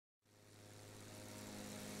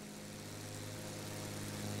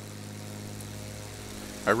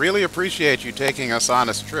I really appreciate you taking us on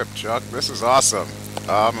this trip, Chuck. This is awesome.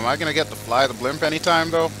 Am I gonna get to fly the blimp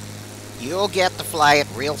anytime, though? You'll get to fly it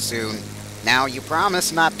real soon. Now, you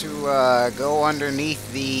promise not to go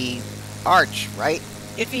underneath the arch, right?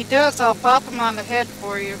 If he does, I'll pop him on the head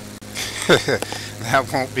for you.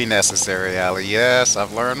 That won't be necessary, Allie. Yes,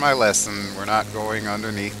 I've learned my lesson. We're not going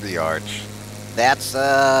underneath the arch. That's,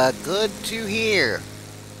 good to hear.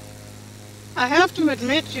 I have to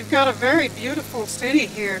admit, you've got a very beautiful city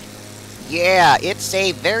here. Yeah, it's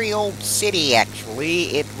a very old city,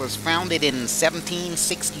 actually. It was founded in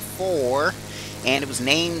 1764, and it was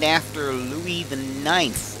named after Louis the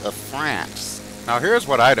Ninth of France. Now, here's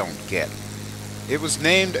what I don't get. It was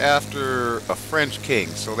named after a French king,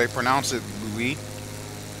 so they pronounce it Louis.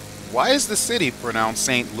 Why is the city pronounced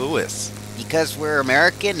St. Louis? Because we're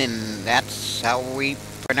American, and that's how we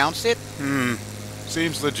pronounce it?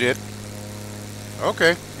 Seems legit.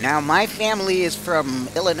 Okay. Now, my family is from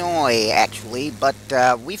Illinois, actually, but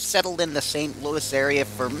we've settled in the St. Louis area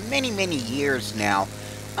for many, many years now.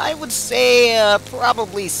 I would say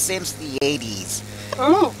probably since the 80s.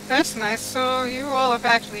 Oh, that's nice. So you all have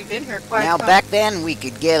actually been here quite Now, some... back then, we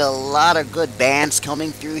could get a lot of good bands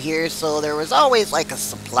coming through here, so there was always like a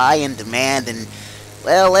supply and demand, and,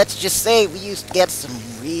 well, let's just say we used to get some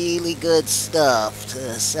really good stuff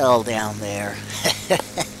to sell down there.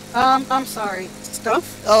 I'm sorry.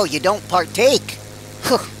 Stuff? Oh, you don't partake?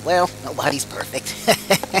 Well, nobody's perfect.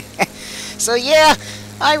 So yeah,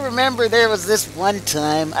 I remember there was this one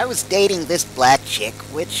time I was dating this black chick,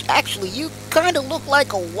 which actually you kind of look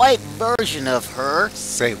like a white version of her.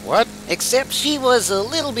 Say what? Except she was a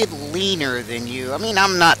little bit leaner than you. I mean,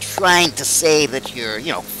 I'm not trying to say that you're,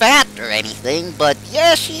 fat or anything, but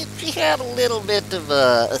yeah, she had a little bit of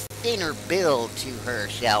a thinner build to her,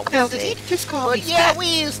 shall we Well, say. did he just call But me yeah, fat?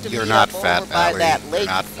 we used to You're meet not up fat, over by Allie. that You're lake.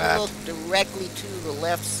 not If fat. you look directly to the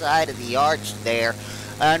left side of the arch there.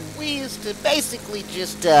 And we used to basically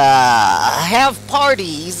just have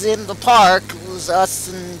parties in the park. It was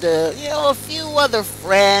us and, a few other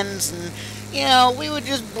friends. And, we would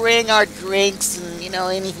just bring our drinks and,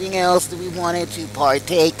 anything else that we wanted to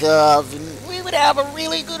partake of. And we would have a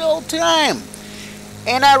really good old time.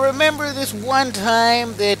 And I remember this one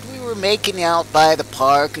time that we were making out by the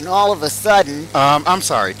park, and all of a sudden... I'm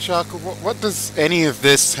sorry, Chuck. What does any of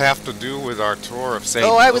this have to do with our tour of St.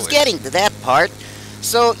 Oh, Louis? I was getting to that part.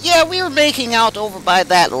 So, yeah, we were making out over by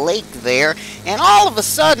that lake there, and all of a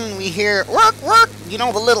sudden we hear, work, work, the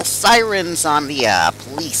little sirens on the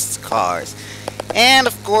police cars. And,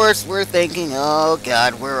 of course, we're thinking, oh,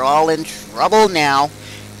 God, we're all in trouble now.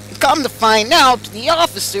 Come to find out, the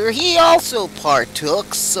officer, he also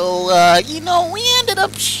partook, so, we ended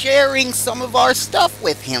up sharing some of our stuff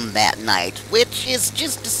with him that night, which is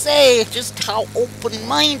just to say just how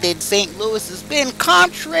open-minded St. Louis has been,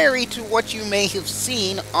 contrary to what you may have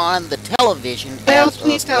seen on the television. Well, as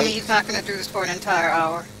please of tell me late. he's not going to do this for an entire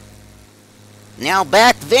hour. Now,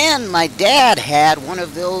 back then, my dad had one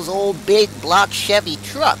of those old big block Chevy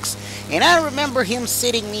trucks, and I remember him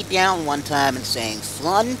sitting me down one time and saying,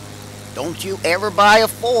 "Son, don't you ever buy a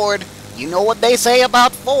Ford. You know what they say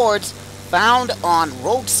about Fords. Found on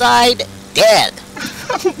roadside, dead."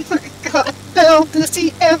 Oh my God, Belle, does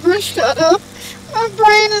he ever shut up? My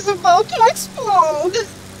brain is about to explode.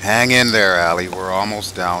 Hang in there, Allie. We're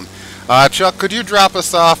almost down. Chuck, could you drop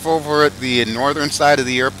us off over at the northern side of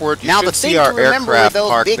the airport? You Now, should the see thing to our remember aircraft with those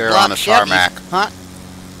parked big there block on the Chevys, tarmac. huh?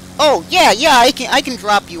 Oh, yeah, I can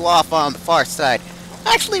drop you off on the far side.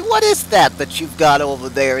 Actually, what is that you've got over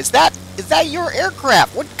there? Is that your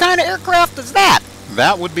aircraft? What kind of aircraft is that?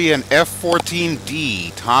 That would be an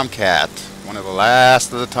F-14D Tomcat. One of the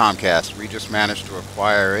last of the Tomcats. We just managed to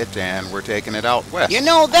acquire it, and we're taking it out west.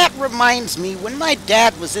 That reminds me, when my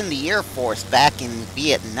dad was in the Air Force back in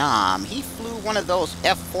Vietnam, he flew one of those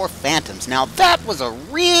F-4 Phantoms. Now, that was a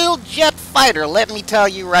real jet fighter, let me tell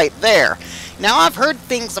you right there. Now, I've heard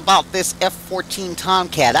things about this F-14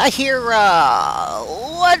 Tomcat. I hear,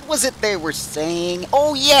 what was it they were saying?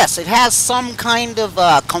 Oh, yes, it has some kind of,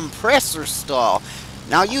 compressor stall.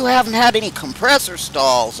 Now, you haven't had any compressor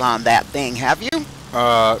stalls on that thing, have you?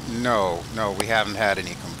 No, we haven't had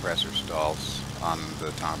any compressor stalls on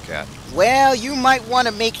the Tomcat. Well, you might want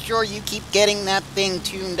to make sure you keep getting that thing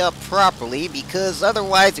tuned up properly, because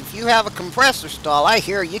otherwise, if you have a compressor stall, I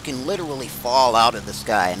hear you can literally fall out of the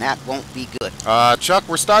sky, and that won't be good. Chuck,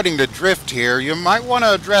 we're starting to drift here. You might want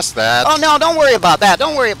to address that. Oh, no, don't worry about that.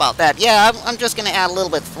 Don't worry about that. Yeah, I'm just going to add a little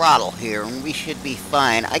bit of throttle here, and we should be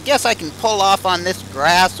fine. I guess I can pull off on this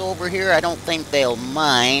grass over here. I don't think they'll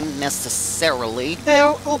mind, necessarily.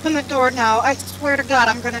 Belle, open the door now. I swear to God,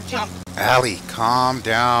 I'm going to jump. Allie, calm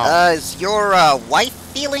down. Is your wife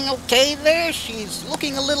feeling okay there? She's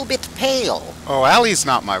looking a little bit pale. Oh, Allie's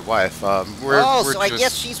not my wife. We're So I just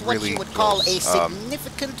guess she's what really you would call a close.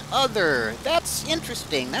 significant other. That's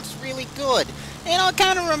interesting. That's really good. You know, it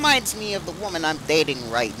kind of reminds me of the woman I'm dating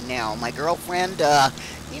right now. My girlfriend,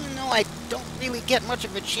 even though I don't really get much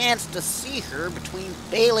of a chance to see her between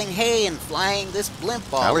baling hay and flying this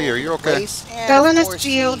blimp all Allie, are over you the okay? place, and Bel of and course,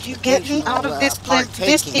 Ally, the you get me out of this occasional, blimp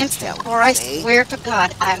this partaking, instant, shall or I we say. swear to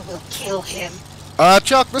God I will kill him.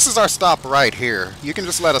 Chuck, this is our stop right here. You can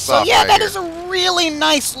just let us So off yeah, right that here. is a really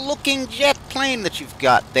nice looking jet plane that you've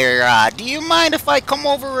got there. Do you mind if I come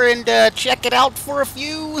over and check it out for a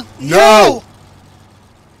few? No!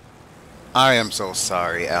 I am so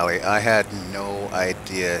sorry, Allie. I had no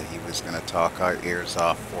idea he was going to talk our ears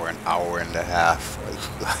off for an hour and a half.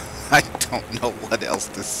 I don't know what else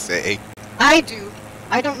to say. I do.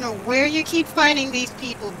 I don't know where you keep finding these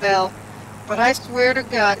people, Bel, but I swear to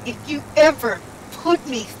God, if you ever put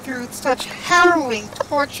me through such harrowing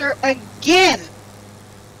torture again,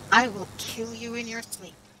 I will kill you in your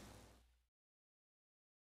sleep.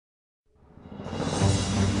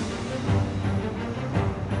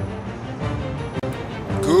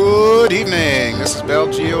 Good evening. This is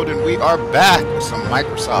BelGeode, and we are back with some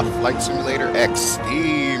Microsoft Flight Simulator X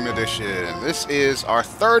Steam Edition. This is our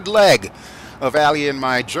third leg of Allie and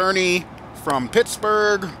my journey from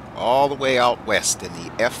Pittsburgh all the way out west in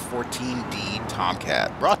the F-14D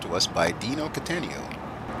Tomcat, brought to us by Dino Catania.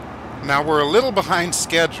 Now, we're a little behind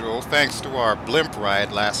schedule thanks to our blimp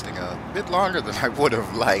ride lasting a bit longer than I would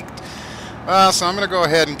have liked. So I'm going to go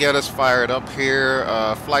ahead and get us fired up here.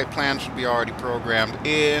 Flight plan should be already programmed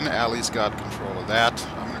in. Allie's got control of that.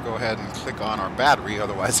 I'm going to go ahead and click on our battery,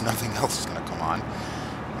 otherwise nothing else is going to come on.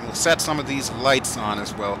 And we'll set some of these lights on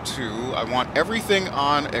as well, too. I want everything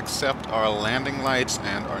on except our landing lights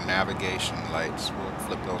and our navigation lights. We'll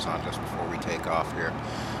flip those on just before we take off here.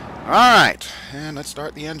 Alright, and let's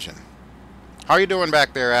start the engine. How are you doing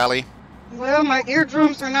back there, Allie? Well, my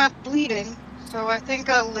eardrums are not bleeding, so I think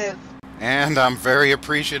I'll live. And I'm very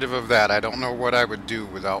appreciative of that. I don't know what I would do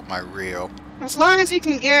without my reel. As long as you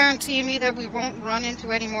can guarantee me that we won't run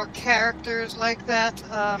into any more characters like that,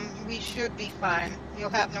 we should be fine.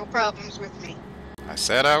 You'll have no problems with me. I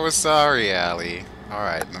said I was sorry, Allie.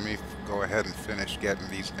 Alright, let me go ahead and finish getting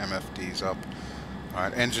these MFDs up.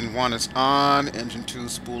 Alright, engine 1 is on. Engine 2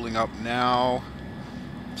 is spooling up now.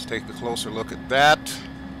 Let's take a closer look at that.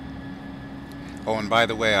 Oh, and by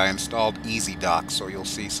the way, I installed Easy Dock, so you'll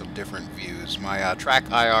see some different views. My track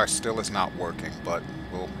IR still is not working, but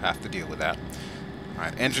we'll have to deal with that.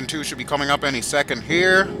 Alright, engine 2 should be coming up any second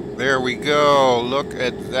here. There we go. Look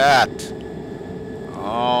at that.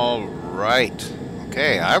 Alright.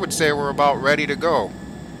 Okay, I would say we're about ready to go.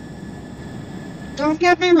 Don't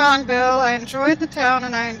get me wrong, Bill. I enjoyed the town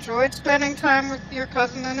and I enjoyed spending time with your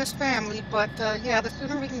cousin and his family, but yeah, the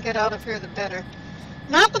sooner we can get out of here, the better.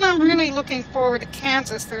 Not that I'm really looking forward to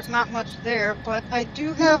Kansas, there's not much there, but I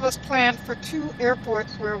do have us planned for 2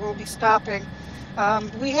 airports where we'll be stopping.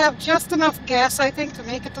 We have just enough gas, I think, to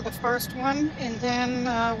make it to the first one, and then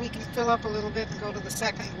we can fill up a little bit and go to the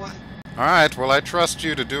second one. Alright, well, I trust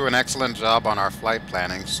you to do an excellent job on our flight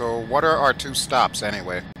planning, so what are our 2 stops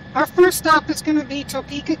anyway? Our first stop is going to be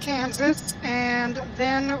Topeka, Kansas, and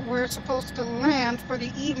then we're supposed to land for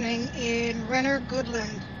the evening in Renner,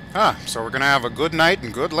 Goodland. Ah, so we're gonna have a good night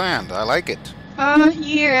and good land. I like it.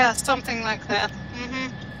 Yeah, something like that.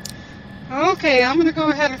 Okay, I'm gonna go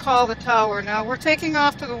ahead and call the tower now. We're taking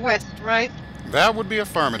off to the west, right? That would be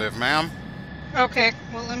affirmative, ma'am. Okay,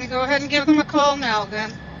 well, let me go ahead and give them a call now,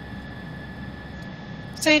 then.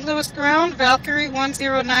 St. Louis ground, Valkyrie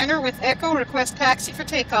 109er with Echo, request taxi for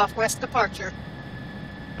takeoff, west departure.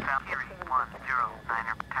 Valkyrie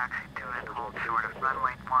 109er, taxi to and hold short of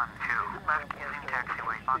runway 12, left using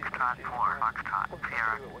taxiway Foxtrot 4, Foxtrot,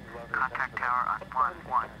 Sierra. Contact tower on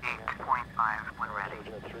 118.5 when ready.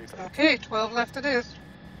 Okay, 12 left it is.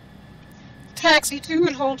 Taxi to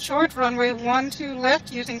and hold short, runway 12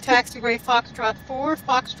 left using taxiway Foxtrot 4,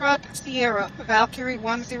 Foxtrot, Sierra, Valkyrie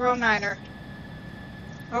 109er.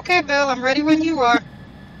 Okay, Bill, I'm ready when you are.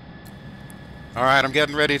 Alright, I'm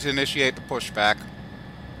getting ready to initiate the pushback.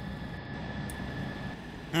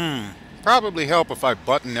 Probably help if I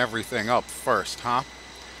button everything up first, huh?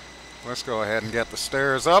 Let's go ahead and get the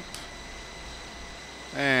stairs up.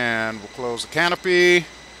 And we'll close the canopy.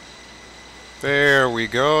 There we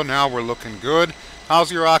go. Now we're looking good.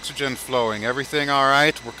 How's your oxygen flowing? Everything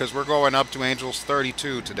alright? Because we're going up to Angels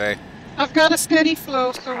 32 today. I've got a steady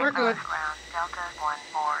flow, so we're good. Ground Delta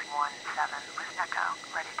 1417 with Echo,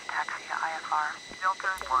 ready to taxi to IFR.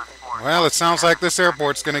 Well, it sounds like this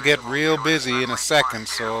airport's going to get real busy in a second,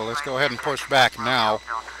 so let's go ahead and push back now.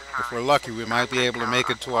 If we're lucky, we might be able to make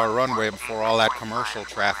it to our runway before all that commercial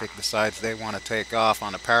traffic decides they want to take off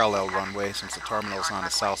on a parallel runway since the terminal's on the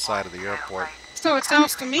south side of the airport. So it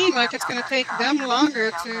sounds to me like it's going to take them longer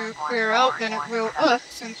to clear out than it will us.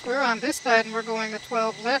 Since we're on this side and we're going to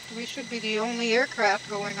 12 left, we should be the only aircraft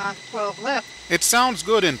going on to 12 left. It sounds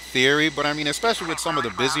good in theory, but I mean, especially with some of the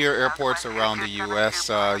busier airports around the U.S.,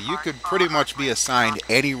 you could pretty much be assigned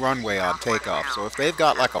any runway on takeoff. So if they've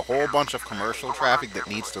got like a whole bunch of commercial traffic that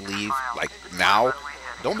needs to leave, like now,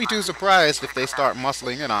 don't be too surprised if they start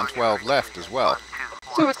muscling in on 12 left as well.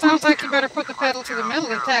 So it sounds like you better put the pedal to the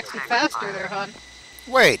metal and taxi faster there, hon.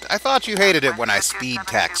 Wait, I thought you hated it when I speed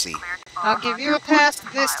taxi. I'll give you a pass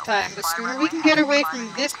this time. The sooner we can get away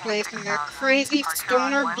from this place and their crazy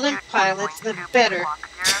stoner blimp pilots, the better.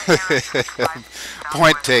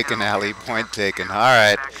 Point taken, Ally. Point taken. All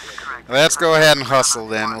right. Let's go ahead and hustle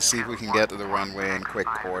then. We'll see if we can get to the runway in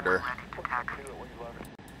quick order.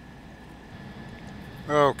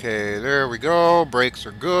 Okay, there we go. Brakes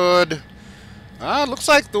are good. Looks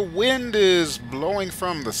like the wind is blowing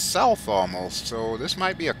from the south almost, so this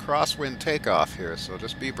might be a crosswind takeoff here, so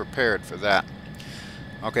just be prepared for that.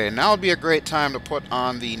 Okay, now would be a great time to put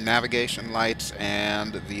on the navigation lights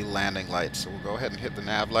and the landing lights. So we'll go ahead and hit the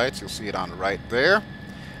nav lights. You'll see it on the right there.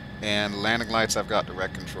 And landing lights I've got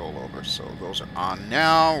direct control over, so those are on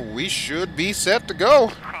now. We should be set to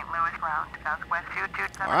go.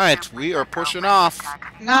 Alright, we are pushing off.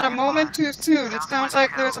 Not a moment too soon. It sounds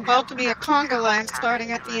like there's about to be a conga line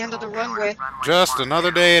starting at the end of the runway. Just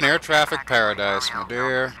another day in air traffic paradise, my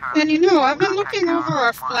dear. And you know, I've been looking over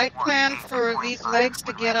our flight plan for these legs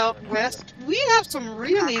to get out west. We have some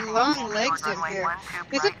really long legs in here.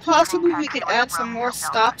 Is it possible we could add some more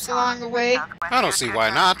stops along the way? I don't see why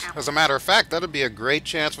not. As a matter of fact, that would be a great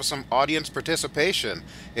chance for some audience participation.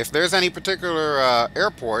 If there's any particular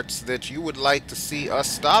airports that you would like to see us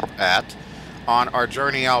stop at on our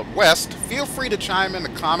journey out west, feel free to chime in the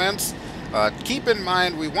comments. Keep in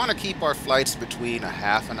mind, we want to keep our flights between a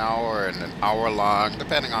half an hour and an hour long,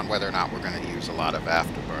 depending on whether or not we're going to use a lot of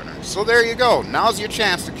afterburners. So there you go. Now's your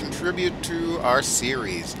chance to contribute to our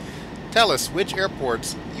series. Tell us which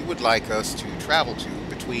airports you would like us to travel to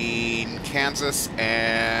between Kansas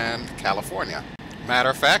and California. Matter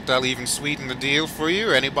of fact, I'll even sweeten the deal for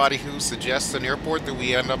you. Anybody who suggests an airport that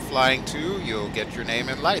we end up flying to, you'll get your name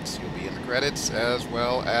in lights. You'll be in the credits as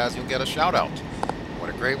well as you'll get a shout out.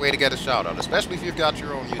 What a great way to get a shout out, especially if you've got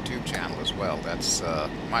your own YouTube channel as well. That's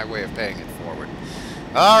my way of paying it forward.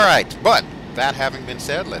 Alright, but that having been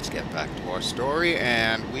said, let's get back to our story,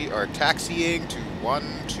 and we are taxiing to 12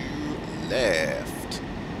 left.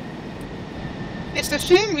 It's a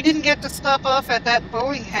shame we didn't get to stop off at that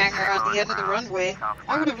Boeing hangar on the end of the runway.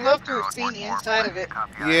 I would have loved to have seen the inside of it.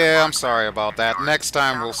 Yeah, I'm sorry about that. Next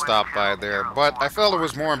time we'll stop by there. But I felt it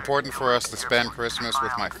was more important for us to spend Christmas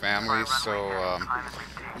with my family, so,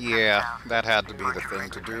 yeah, that had to be the thing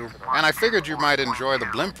to do. And I figured you might enjoy the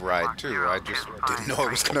blimp ride, too. I just didn't know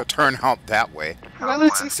it was going to turn out that way. Well, I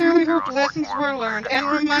sincerely hope lessons were learned. And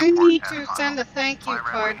remind me to send a thank you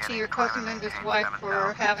card to your cousin and his wife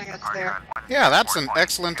for having us there. Yeah, that's an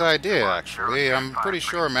excellent idea, actually. I'm pretty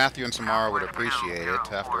sure Matthew and Samara would appreciate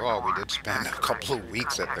it. After all, we did spend a couple of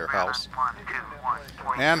weeks at their house.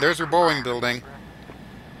 And there's your Boeing building.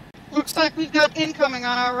 Looks like we've got incoming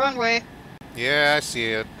on our runway. Yeah, I see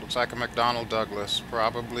it. Looks like a McDonnell Douglas.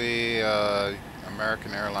 Probably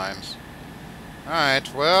American Airlines.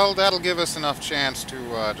 Alright, well, that'll give us enough chance to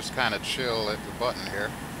just kind of chill at the button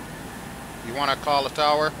here. You want to call a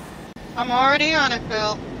tower? I'm already on it,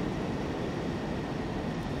 Bel.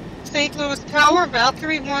 St. Louis Tower,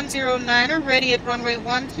 Valkyrie 109er, ready at runway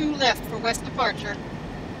 12 left for west departure.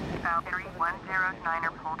 Valkyrie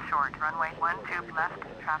 109er pulled short, runway 12 left,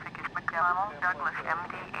 traffic is McDonnell Douglas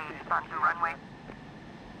MD8 on the runway.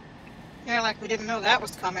 Yeah, like we didn't know that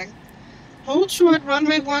was coming. Hold short,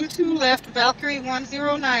 runway 12 left, Valkyrie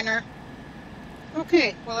 109er.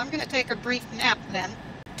 Okay, well I'm gonna take a brief nap then.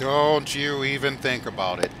 Don't you even think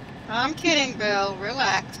about it. I'm kidding, Bel.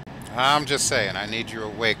 Relax. I'm just saying, I need you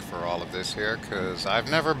awake for all of this here, because I've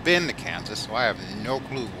never been to Kansas, so I have no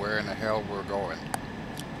clue where in the hell we're going.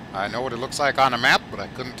 I know what it looks like on a map, but I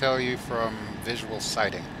couldn't tell you from visual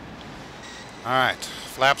sighting. Alright,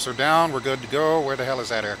 flaps are down, we're good to go. Where the hell is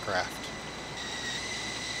that aircraft?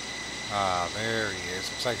 Ah, there he is.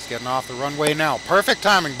 Looks like he's getting off the runway now. Perfect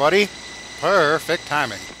timing, buddy. Perfect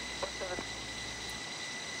timing.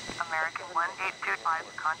 American 1 825,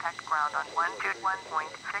 contact ground on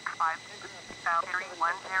 121.65. Valkyrie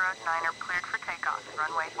 109er cleared for takeoff.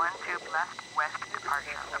 Runway 12 left, west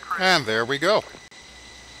departure. Approved. And there we go.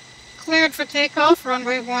 Cleared for takeoff,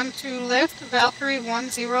 runway 12 left, Valkyrie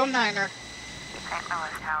 109er. St.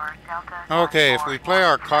 Louis Tower, Delta. Okay, if we play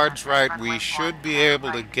our cards right, we should be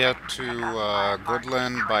able to get to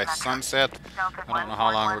Goodland by sunset. I don't know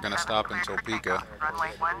how long we're going to stop in Topeka.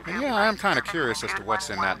 And yeah, I'm kind of curious as to what's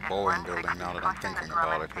in that Boeing building now that I'm thinking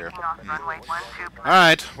about it here.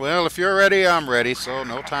 Alright, well, if you're ready, I'm ready, so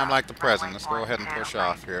no time like the present. Let's go ahead and push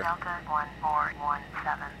off here.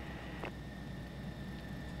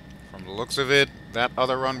 From the looks of it, that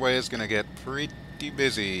other runway is going to get pretty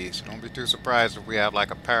busy, so don't be too surprised if we have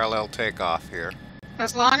like a parallel takeoff here.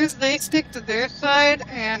 As long as they stick to their side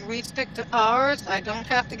and we stick to ours, I don't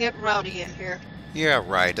have to get rowdy in here. Yeah,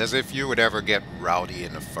 right, as if you would ever get rowdy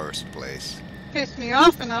in the first place. Piss me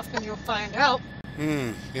off enough and you'll find out.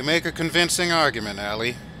 You make a convincing argument,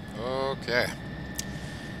 Ally. Okay.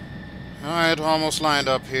 Alright, almost lined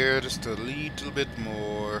up here, just a little bit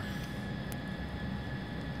more.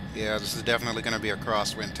 Yeah, this is definitely going to be a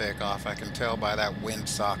crosswind takeoff. I can tell by that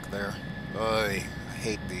windsock there. Oy, I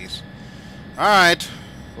hate these. Alright,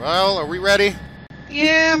 well, are we ready?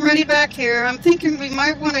 Yeah, I'm ready back here. I'm thinking we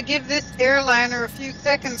might want to give this airliner a few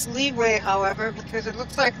seconds leeway, however, because it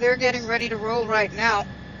looks like they're getting ready to roll right now.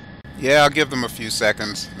 Yeah, I'll give them a few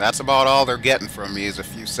seconds. That's about all they're getting from me is a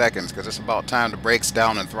few seconds, because it's about time the brakes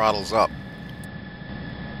down and throttles up.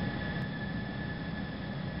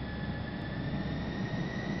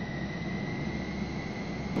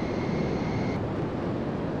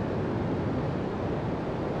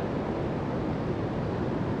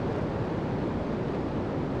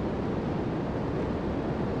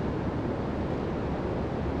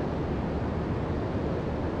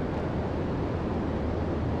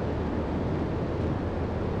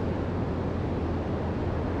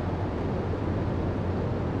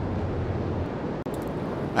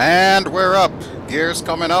 And we're up. Gears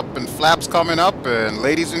coming up and flaps coming up, and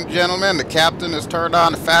ladies and gentlemen, the captain has turned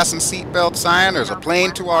on the fasten seatbelt sign. There's a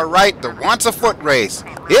plane to our right that wants a foot race.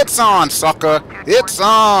 It's on, sucker. It's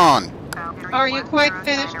on. Are you quite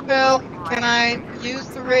finished, Bel? Can I use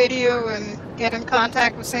the radio and get in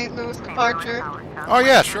contact with St. Louis departure? Oh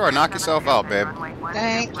yeah, sure. Knock yourself out, babe.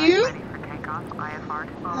 Thank you.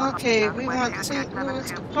 Okay, we want St. Louis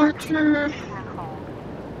departure.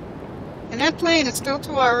 And that plane is still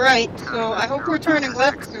to our right, so I hope we're turning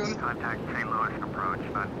left soon. Contact St. Louis approach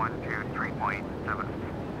at 123.7.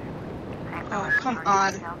 Oh, come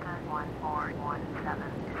on. Delta 1417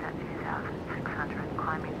 is at 2,600,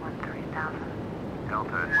 climbing 13,000.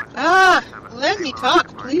 Delta. Ah, let me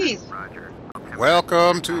talk, please. Roger.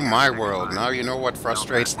 Welcome to my world. Now you know what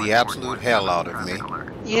frustrates the absolute hell out of me.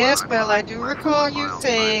 Yes, Bel, I do recall you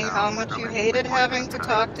saying how much you hated having to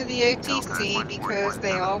talk to the ATC because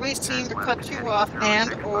they always seem to cut you off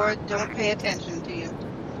and or don't pay attention to you.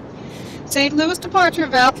 St. Louis departure,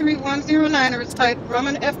 Valkyrie 109er is type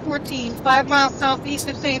Grumman F-14, 5 miles southeast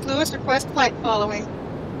of St. Louis, request flight following.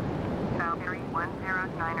 Valkyrie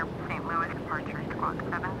 109er, St. Louis departure, squawk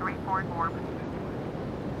 7344.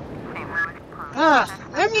 St. Louis approach. Ah,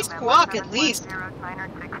 let me squawk at least.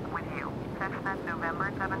 0906 with you. Cessna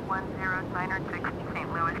November 71096, St.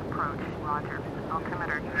 Louis approach. Roger.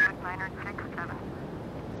 Altimeter 967.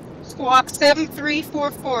 Squawk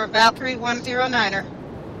 7344, Valkyrie 109er.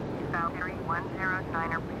 Valkyrie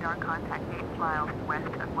 109er, radar contact 8 miles west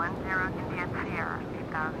of 10 Indian Sierra,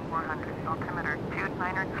 8,400. Altimeter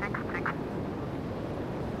 2966.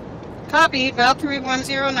 Copy, Valkyrie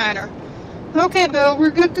 109er. Okay, Bel, we're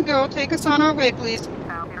good to go. Take us on our way, please.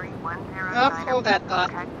 Valkyrie 109er. Oh, hold that thought.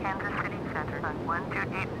 Contact Kansas City Center on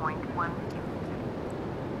 128.1.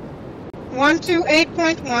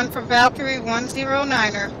 128.1 for Valkyrie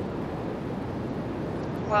 109er.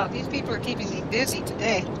 Wow, these people are keeping me busy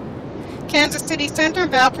today. Kansas City Center,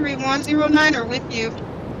 Valkyrie 109er with you.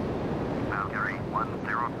 Valkyrie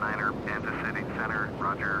 109er, Kansas City Center,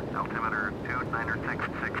 Roger. Altimeter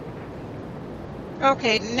 2966.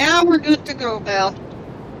 Okay, now we're good to go, Bel.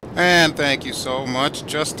 And thank you so much.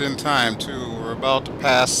 Just in time, too. We're about to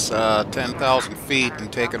pass 10,000 feet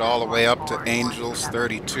and take it all the way up to Angels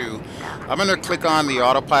 32. I'm going to click on the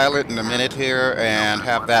autopilot in a minute here and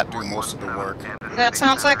have that do most of the work. That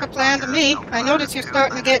sounds like a plan to me. I notice you're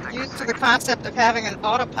starting to get used to the concept of having an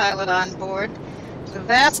autopilot on board. So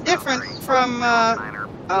that's different from,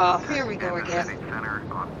 oh, here we go again.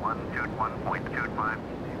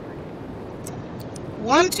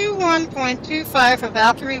 121.25 for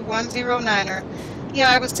Valkyrie 109er. Yeah,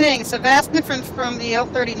 I was saying, it's a vast difference from the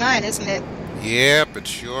L-39, isn't it? Yep, it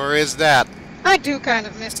sure is that. I do kind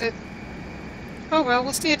of miss it. Oh well,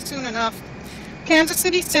 we'll see it soon enough. Kansas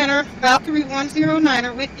City Center, Valkyrie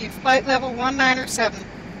 109er with you, flight level 197.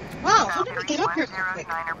 Wow, how did we get up here so quick?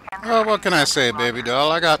 Well, what can I say, baby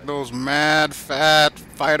doll? I got those mad, fat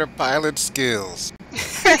fighter pilot skills.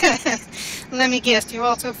 Let me guess, you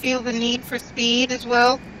also feel the need for speed as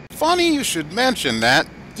well? Funny you should mention that.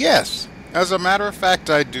 Yes. As a matter of fact,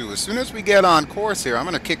 I do. As soon as we get on course here, I'm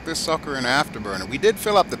going to kick this sucker in afterburner. We did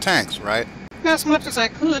fill up the tanks, right? As much as I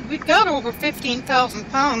could. We've got over 15,000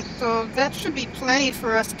 pounds, so that should be plenty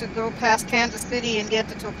for us to go past Kansas City and get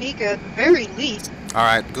to Topeka at the very least.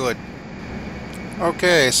 Alright, good.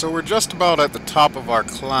 Okay, so we're just about at the top of our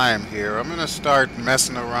climb here. I'm going to start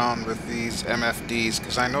messing around with these MFDs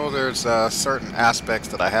because I know there's certain aspects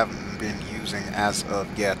that I haven't been using as of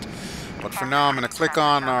yet. But for now, I'm going to click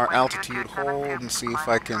on our altitude hold and see if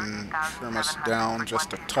I can trim us down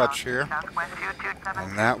just a touch here.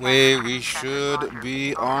 And that way we should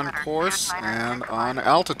be on course and on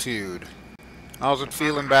altitude. How's it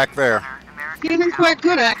feeling back there? Feeling quite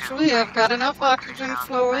good, actually. I've got enough oxygen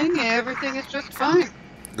flowing. Everything is just fine.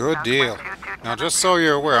 Good deal. Now, just so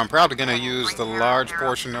you're aware, I'm probably going to use the large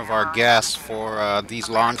portion of our gas for these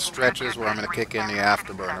long stretches where I'm going to kick in the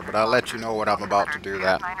afterburner, but I'll let you know when I'm about to do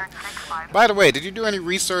that. By the way, did you do any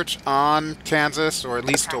research on Kansas, or at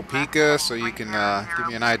least Topeka, so you can give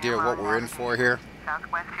me an idea of what we're in for here?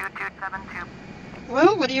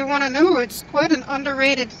 Well, what do you want to know? It's quite an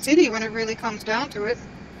underrated city when it really comes down to it.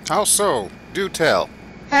 How so? Do tell.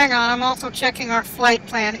 Hang on, I'm also checking our flight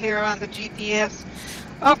plan here on the GPS.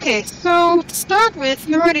 Okay, so to start with,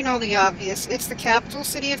 you already know the obvious. It's the capital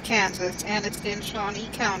city of Kansas, and it's in Shawnee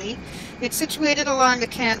County. It's situated along the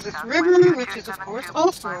Kansas River, which is, of course,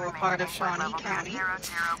 also a part of Shawnee County.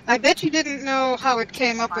 I bet you didn't know how it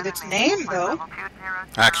came up with its name, though.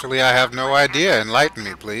 Actually, I have no idea. Enlighten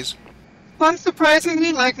me, please.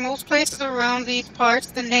 Unsurprisingly, like most places around these parts,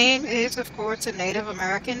 the name is, of course, a Native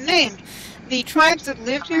American name. The tribes that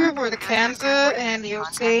lived here were the Kansas and the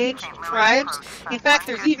Osage tribes. In fact,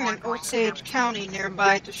 there's even an Osage County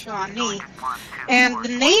nearby to Shawnee. And the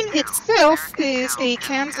name itself is a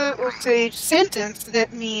Kansas-Osage sentence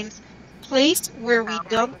that means place where we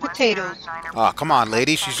dug potatoes. Ah, come on,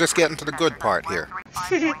 lady. She's just getting to the good part here.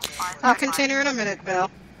 I'll continue in a minute,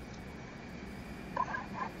 Bel.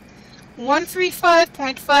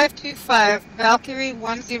 135.525, Valkyrie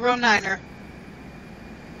 109er.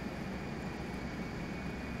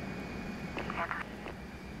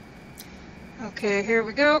 Okay, here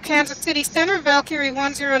we go. Kansas City Center, Valkyrie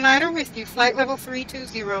 109er with you. Flight level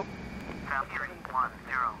 320. Valkyrie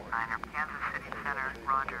 109er, Kansas City Center,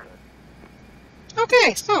 roger.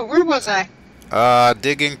 Okay, so where was I?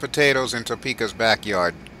 Digging potatoes in Topeka's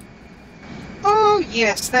backyard. Oh,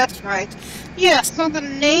 yes, that's right. Yes, so the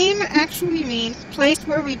name actually means place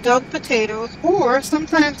where we dug potatoes, or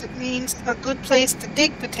sometimes it means a good place to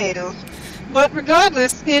dig potatoes. But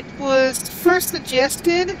regardless, it was first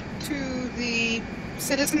suggested to the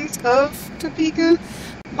citizens of Topeka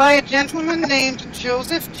by a gentleman named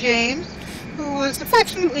Joseph James, who was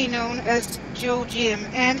affectionately known as Joe Jim,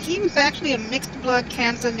 and he was actually a mixed-blood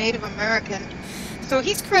Kansas Native American. So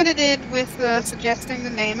he's credited with suggesting the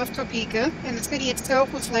name of Topeka, and the city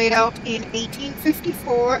itself was laid out in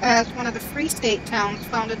 1854 as one of the Free State towns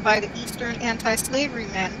founded by the Eastern anti-slavery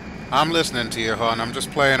men. I'm listening to you, hon. I'm just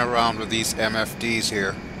playing around with these MFDs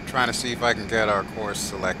here, trying to see if I can get our course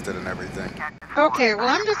selected and everything. Okay, well,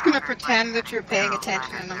 I'm just going to pretend that you're paying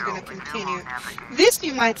attention, and I'm going to continue. This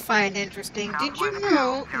you might find interesting. Did you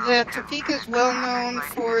know that Topeka is well known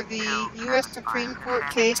for the U.S. Supreme Court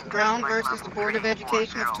case Brown versus the Board of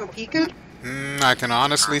Education of Topeka? I can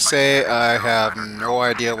honestly say I have no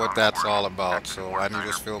idea what that's all about, so why don't you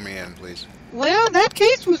just fill me in, please? Well, that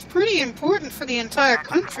case was pretty important for the entire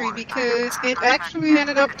country because it actually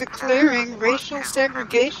ended up declaring racial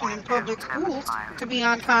segregation in public schools to be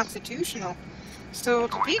unconstitutional. So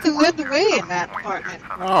Topeka led the way in that department.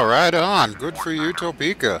 Oh, right on. Good for you,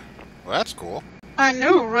 Topeka. Well, that's cool. I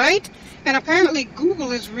know, right? And apparently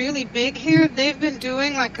Google is really big here. They've been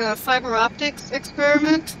doing like a fiber optics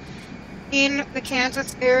experiment in the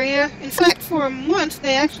Kansas area. In fact, for a month,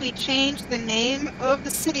 they actually changed the name of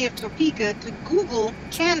the city of Topeka to Google,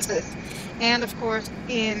 Kansas. And of course,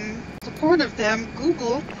 in support of them,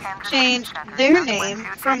 Google changed their name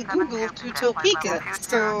from Google to Topeka.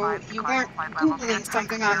 So you weren't Googling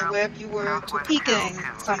something on the web, you were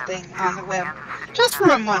Topekaing something on the web. Just for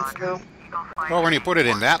a month, though. Well, when you put it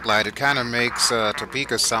in that light, it kind of makes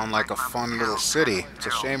Topeka sound like a fun little city. It's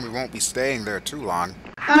a shame we won't be staying there too long.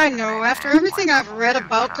 I know. After everything I've read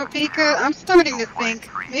about Topeka, I'm starting to think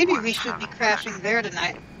maybe we should be crashing there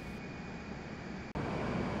tonight.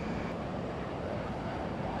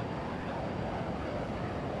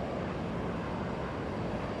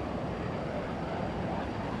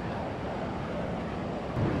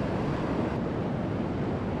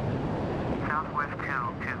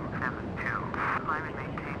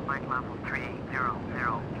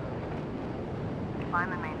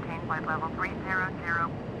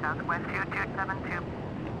 Wind 2272.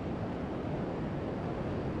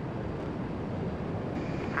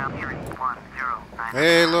 Valkyrie 109.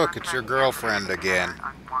 Hey, look, it's your girlfriend again.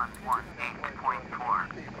 118.4.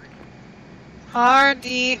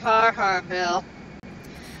 Hardy har, Bel.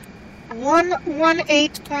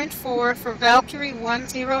 118.4 for Valkyrie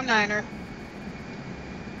 109er.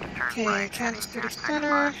 Okay, Kansas City Center.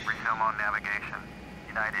 Resume on navigation.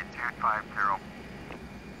 United 250.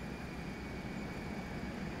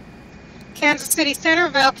 Kansas City Center,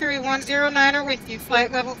 Valkyrie 109er with you,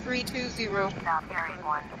 flight level 320. Valkyrie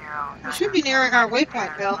 109. We should be nearing our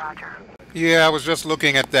waypoint, Bel. Roger. Yeah, I was just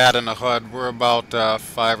looking at that in the HUD. We're about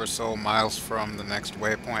 5 or so miles from the next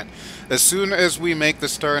waypoint. As soon as we make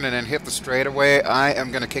this turn and then hit the straightaway, I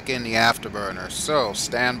am going to kick in the afterburner. So,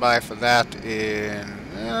 stand by for that in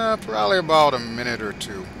probably about a minute or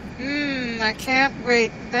two. I can't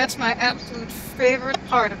wait. That's my absolute favorite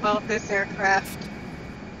part about this aircraft.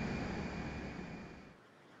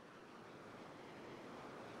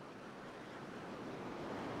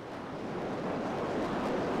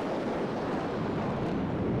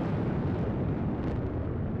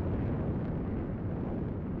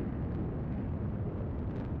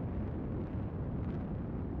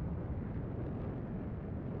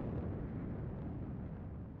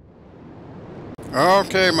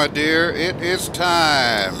 Okay, my dear, it is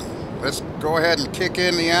time. Let's go ahead and kick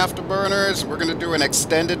in the afterburners. We're going to do an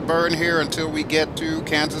extended burn here until we get to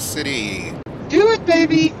Kansas City. Do it,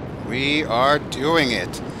 baby! We are doing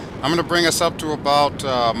it. I'm going to bring us up to about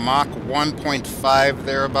Mach 1.5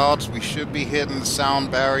 thereabouts. We should be hitting the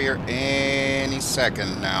sound barrier any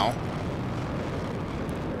second now.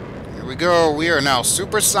 Here we go. We are now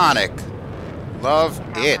supersonic. Love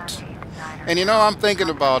it. And you know, I'm thinking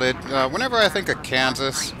about it. Whenever I think of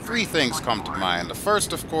Kansas, 3 things come to mind. The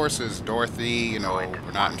first, of course, is Dorothy. You know,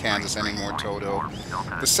 we're not in Kansas anymore, Toto.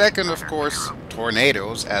 The second, of course,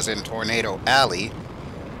 tornadoes, as in Tornado Alley.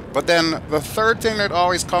 But then the third thing that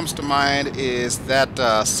always comes to mind is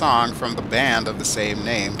that song from the band of the same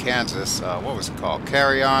name, Kansas. What was it called?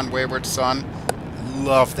 Carry On, Wayward Son.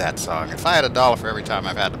 Love that song. If I had $1 for every time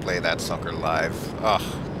I've had to play that sucker live. Ugh,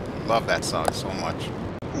 love that song so much.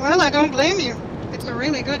 Well, I don't blame you. It's a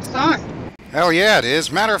really good song. Hell yeah, it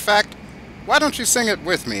is. Matter of fact, why don't you sing it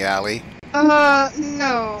with me, Allie? No,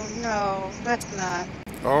 that's not.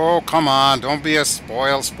 Oh, come on. Don't be a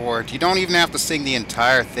spoil sport. You don't even have to sing the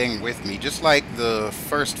entire thing with me. Just like the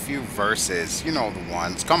first few verses. You know the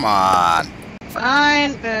ones. Come on.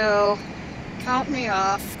 Fine, Bel. Count me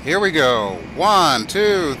off. Here we go. 1,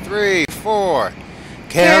 2, 3, 4.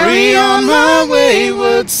 Carry on, my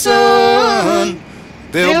wayward son.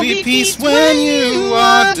 There'll be peace when you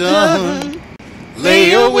are done. Lay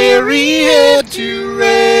your weary head to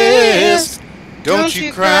rest. Don't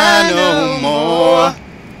you cry no more.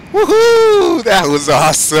 Woohoo! That was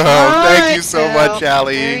awesome. Thank you so much,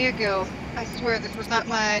 Allie. There you go. I swear this was not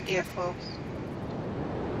my idea, folks.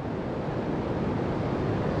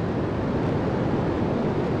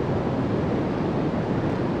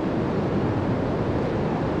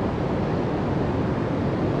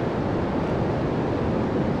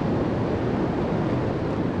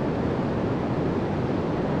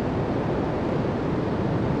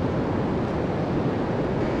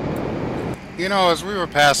 You know, as we were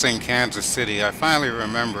passing Kansas City, I finally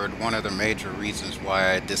remembered one of the major reasons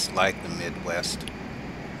why I dislike the Midwest.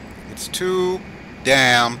 It's too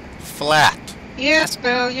damn flat. Yes,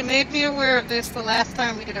 Bel, you made me aware of this the last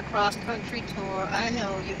time we did a cross-country tour. I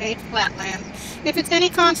know, you hate flatland. If it's any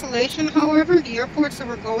consolation, however, the airports that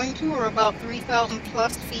we're going to are about 3,000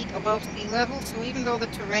 plus feet above sea level, so even though the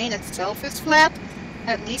terrain itself is flat,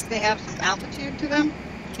 at least they have some altitude to them.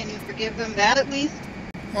 Can you forgive them that at least?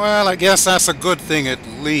 Well, I guess that's a good thing at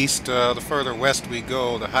least. The further west we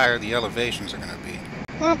go, the higher the elevations are going to be.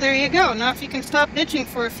 Well, there you go. Now if you can stop bitching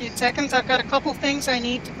for a few seconds, I've got a couple things I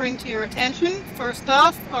need to bring to your attention. First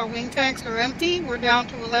off, our wing tanks are empty. We're down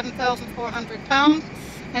to 11,400 pounds.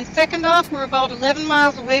 And second off, we're about 11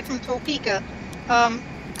 miles away from Topeka.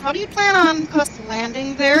 How do you plan on us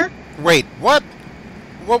landing there? Wait, what?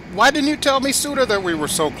 Well, why didn't you tell me sooner that we were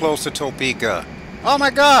so close to Topeka? Oh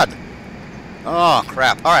my god! Oh,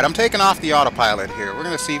 crap. Alright, I'm taking off the autopilot here. We're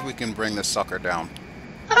going to see if we can bring this sucker down.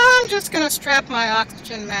 I'm just going to strap my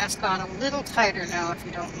oxygen mask on a little tighter now, if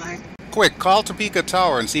you don't mind. Quick, call Topeka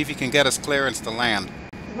Tower and see if you can get us clearance to land.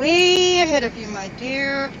 Way ahead of you, my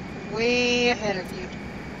dear. Way ahead of you.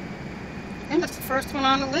 And it's the first one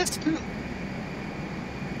on the list, too.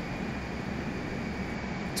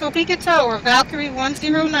 Topeka Tower, Valkyrie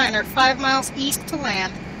 109er, 5 miles east to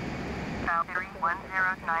land. Valkyrie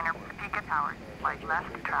 109er, Topeka Tower. Flight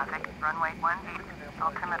left, traffic, runway 18.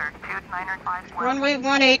 altimeter 2951. Runway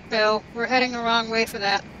 18, Bell. We're heading the wrong way for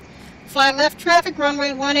that. Fly left traffic,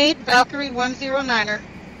 runway 18, Valkyrie 109er.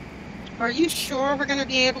 Are you sure we're going to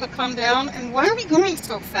be able to come down? And why are we going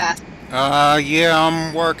so fast? Yeah,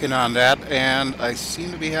 I'm working on that, and I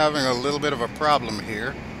seem to be having a little bit of a problem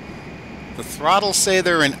here. The throttles say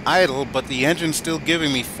they're in idle, but the engine's still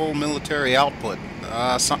giving me full military output.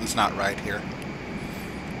 Something's not right here.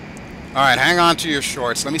 Alright, hang on to your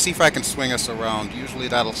shorts. Let me see if I can swing us around. Usually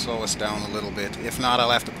that'll slow us down a little bit. If not,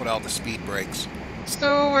 I'll have to put out the speed brakes. So,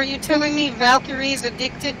 are you telling me Valkyrie's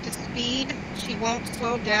addicted to speed? She won't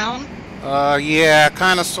slow down? Yeah,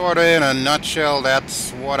 kinda sorta in a nutshell,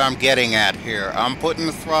 that's what I'm getting at here. I'm putting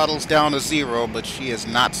the throttles down to 0, but she is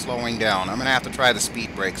not slowing down. I'm gonna have to try the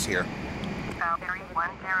speed brakes here. Valkyrie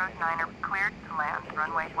 109er cleared to land,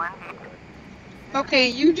 runway 18. Okay,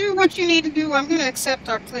 you do what you need to do. I'm going to accept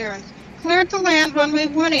our clearance. Cleared to land, runway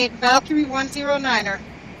 18, Valkyrie 109er.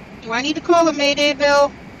 Do I need to call a Mayday,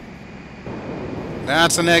 Bill?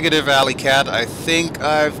 That's a negative, Alley Cat. I think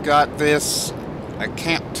I've got this. I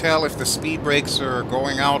can't tell if the speed brakes are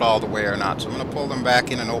going out all the way or not, so I'm going to pull them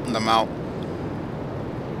back in and open them out.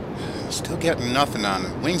 Still getting nothing on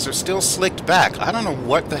them. Wings are still slicked back. I don't know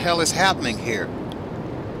what the hell is happening here.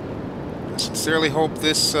 I sincerely hope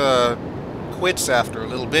this quits after a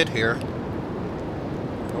little bit here.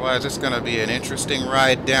 Otherwise, it's going to be an interesting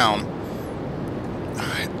ride down.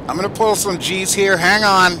 Alright, I'm going to pull some G's here. Hang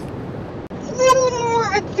on. A little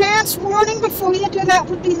more advance warning before you do that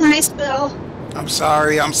would be nice, Bill. I'm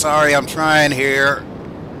sorry, I'm trying here.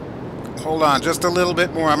 Hold on, just a little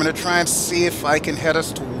bit more. I'm going to try and see if I can head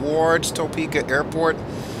us towards Topeka Airport.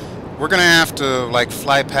 We're going to have to, like,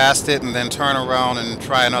 fly past it and then turn around and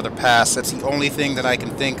try another pass. That's the only thing that I can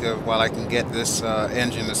think of while I can get this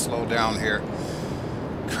engine to slow down here.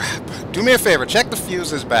 Crap. Do me a favor, check the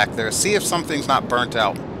fuses back there. See if something's not burnt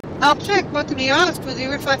out. I'll check, but to be honest with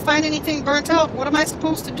you, if I find anything burnt out, what am I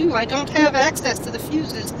supposed to do? I don't have access to the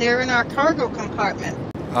fuses. They're in our cargo compartment.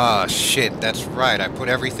 Ah, shit, that's right. I put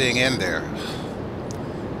everything in there.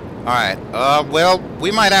 Alright, well,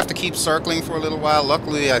 we might have to keep circling for a little while.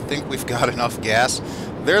 Luckily, I think we've got enough gas.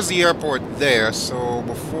 There's the airport there, so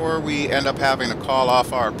before we end up having to call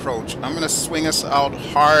off our approach, I'm going to swing us out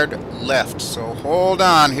hard left. So hold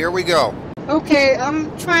on, here we go. Okay,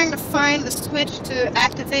 I'm trying to find the switch to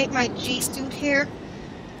activate my G-suit here.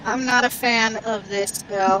 I'm not a fan of this,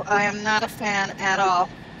 Bill. I am not a fan at all.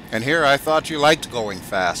 And here, I thought you liked going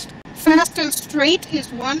fast. Fast and straight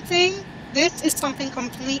is one thing. This is something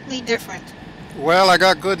completely different. Well, I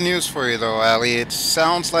got good news for you though, Allie. It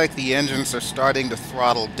sounds like the engines are starting to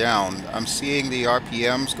throttle down. I'm seeing the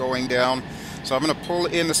RPMs going down, so I'm going to pull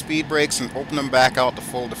in the speed brakes and open them back out to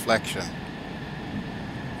full deflection.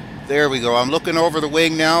 There we go. I'm looking over the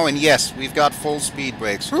wing now, and yes, we've got full speed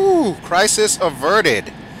brakes. Whew! Crisis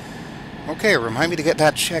averted. Okay, remind me to get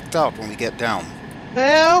that checked out when we get down.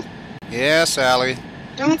 Bill? Yes, Allie.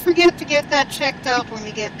 Don't forget to get that checked out when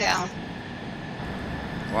we get down.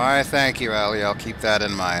 Why, thank you, Allie. I'll keep that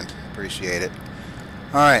in mind. Appreciate it.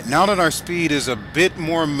 Alright, now that our speed is a bit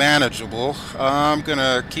more manageable, I'm going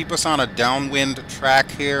to keep us on a downwind track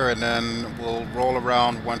here, and then we'll roll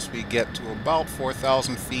around once we get to about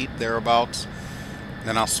 4,000 feet, thereabouts.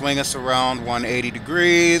 Then I'll swing us around 180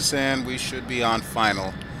 degrees, and we should be on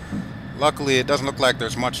final. Luckily, it doesn't look like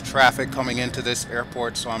there's much traffic coming into this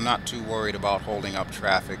airport, so I'm not too worried about holding up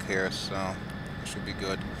traffic here, so it should be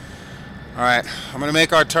good. Alright, I'm going to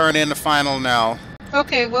make our turn into final now.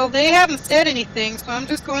 Okay, well, they haven't said anything, so I'm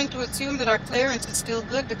just going to assume that our clearance is still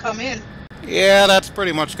good to come in. Yeah, that's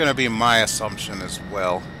pretty much going to be my assumption as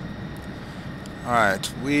well. Alright,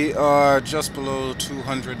 we are just below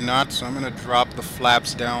 200 knots, so I'm going to drop the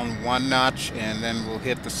flaps down one notch, and then we'll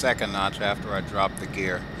hit the second notch after I drop the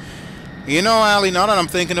gear. You know, Allie, now that I'm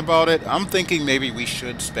thinking about it, I'm thinking maybe we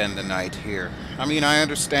should spend the night here. I mean, I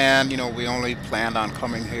understand, you know, we only planned on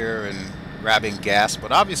coming here and grabbing gas,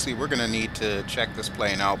 but obviously we're going to need to check this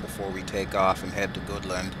plane out before we take off and head to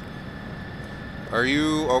Goodland. Are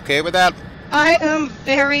you okay with that? I am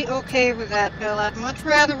very okay with that, Bill. I'd much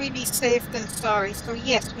rather we be safe than sorry, so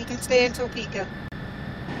yes, we can stay in Topeka.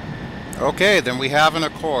 Okay, then we have an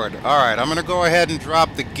accord. Alright, I'm going to go ahead and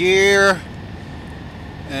drop the gear.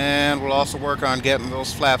 And we'll also work on getting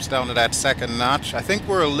those flaps down to that second notch. I think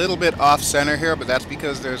we're a little bit off-center here, but that's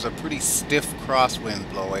because there's a pretty stiff crosswind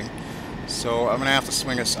blowing. So I'm going to have to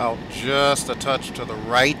swing us out just a touch to the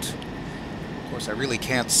right. Of course, I really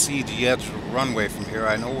can't see the edge of the runway from here.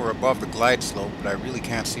 I know we're above the glide slope, but I really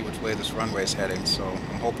can't see which way this runway is heading. So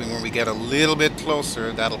I'm hoping when we get a little bit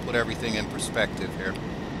closer, that'll put everything in perspective here.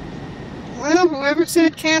 Well, whoever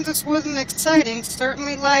said Kansas wasn't exciting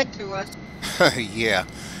certainly lied to us. Yeah.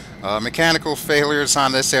 Mechanical failures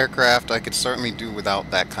on this aircraft, I could certainly do without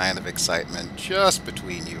that kind of excitement, just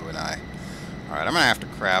between you and I. Alright, I'm gonna have to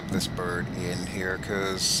crab this bird in here,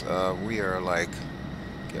 because we are, like,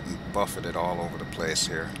 getting buffeted all over the place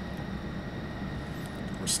here.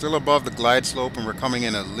 We're still above the glide slope, and we're coming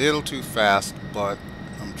in a little too fast, but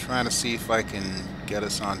I'm trying to see if I can get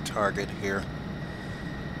us on target here.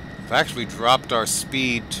 We've actually dropped our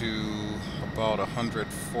speed to about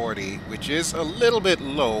 140, which is a little bit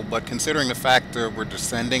low, but considering the fact that we're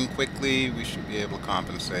descending quickly, we should be able to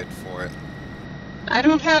compensate for it. I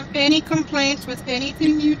don't have any complaints with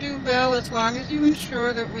anything you do, Bel, as long as you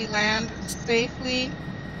ensure that we land safely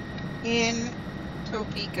in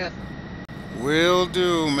Topeka. Will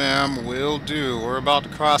do, ma'am, will do. We're about to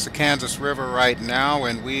cross the Kansas River right now,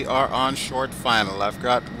 and we are on short final. I've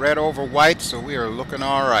got red over white, so we are looking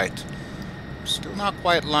all right. Still not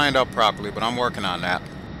quite lined up properly, but I'm working on that.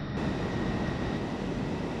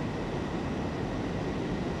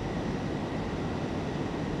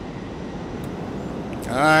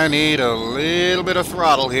 I need a little bit of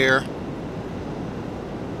throttle here.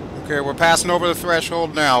 Okay, we're passing over the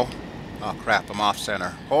threshold now. Oh crap, I'm off center.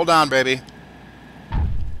 Hold on, baby.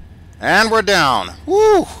 And we're down.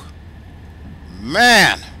 Woo!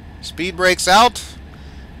 Man! Speed brakes out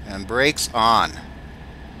and brakes on.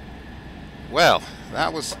 Well,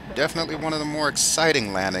 that was definitely one of the more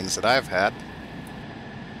exciting landings that I've had.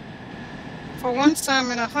 For once, I'm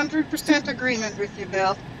in 100% agreement with you,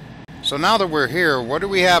 Bel. So now that we're here, what do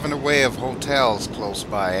we have in the way of hotels close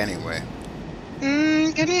by anyway?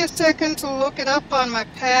 Give me a second to look it up on my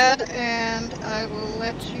pad, and I will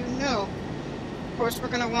let you know. Of course, we're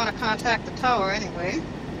going to want to contact the tower anyway.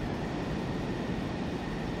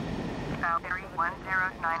 Valkyrie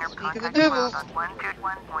 109er, Speak of the contact devil. ground on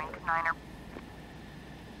 121.9er.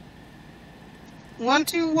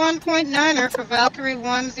 121.9er for Valkyrie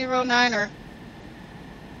 109er.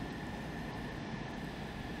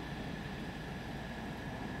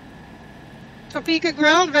 Topeka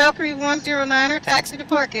ground, Valkyrie 109er, taxi to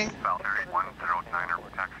parking. Valkyrie 109er,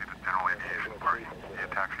 taxi to General Aviation Parking via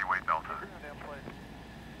taxiway Delta.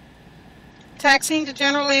 Taxiing to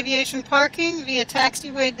General Aviation Parking via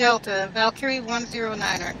taxiway Delta, Valkyrie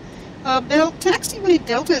 109er. Bel, taxiway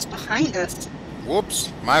Delta is behind us.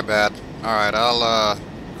 Whoops, my bad. Alright, I'll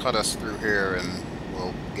cut us through here and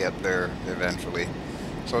we'll get there eventually.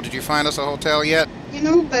 So did you find us a hotel yet? You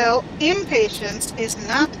know, Bel, impatience is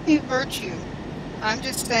not a virtue. I'm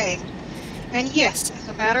just saying. And yes, as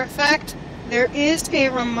a matter of fact, there is a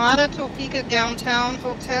Ramada Topeka downtown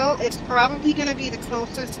hotel. It's probably going to be the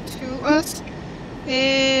closest to us.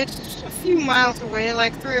 It's a few miles away,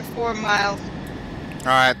 like 3 or 4 miles.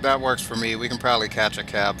 Alright, that works for me. We can probably catch a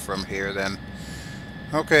cab from here then.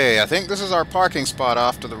 Okay, I think this is our parking spot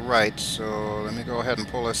off to the right, so let me go ahead and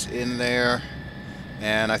pull us in there.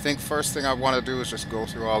 And I think first thing I want to do is just go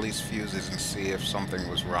through all these fuses and see if something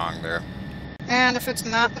was wrong there. And if it's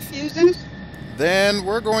not the fuses? Then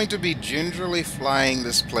we're going to be gingerly flying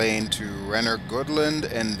this plane to Renner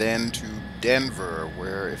Goodland and then to Denver,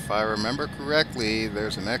 where, if I remember correctly,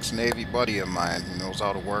 there's an ex-Navy buddy of mine who knows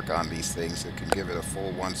how to work on these things that can give it a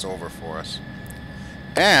full once-over for us.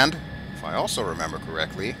 And, if I also remember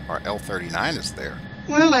correctly, our L-39 is there.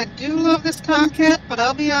 Well, I do love this Tomcat, but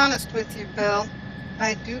I'll be honest with you, Bel.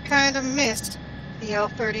 I do kind of miss the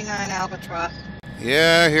L-39 Albatross.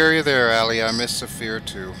 Yeah, I hear you there, Ally. I miss Saphir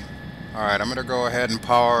too. Alright, I'm going to go ahead and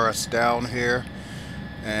power us down here.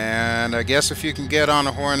 And I guess if you can get on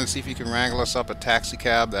the horn and see if you can wrangle us up a taxi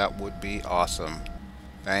cab, that would be awesome.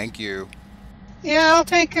 Thank you. Yeah, I'll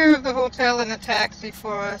take care of the hotel and the taxi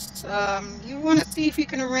for us. You want to see if you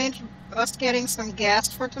can arrange us getting some gas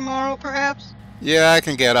for tomorrow, perhaps? Yeah, I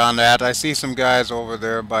can get on that. I see some guys over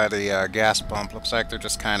there by the gas pump. Looks like they're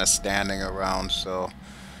just kind of standing around, so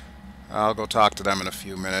I'll go talk to them in a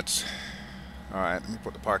few minutes. Alright, let me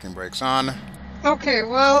put the parking brakes on. Okay,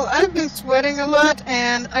 well, I've been sweating a lot,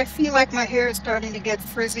 and I feel like my hair is starting to get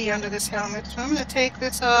frizzy under this helmet, so I'm going to take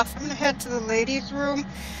this off. I'm going to head to the ladies' room,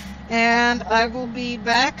 and I will be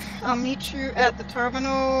back. I'll meet you at the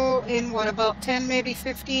terminal in, what, about 10, maybe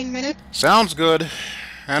 15 minutes? Sounds good.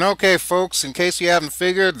 And okay, folks, in case you haven't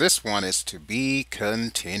figured, this one is to be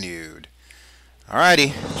continued.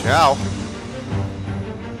 Alrighty, ciao.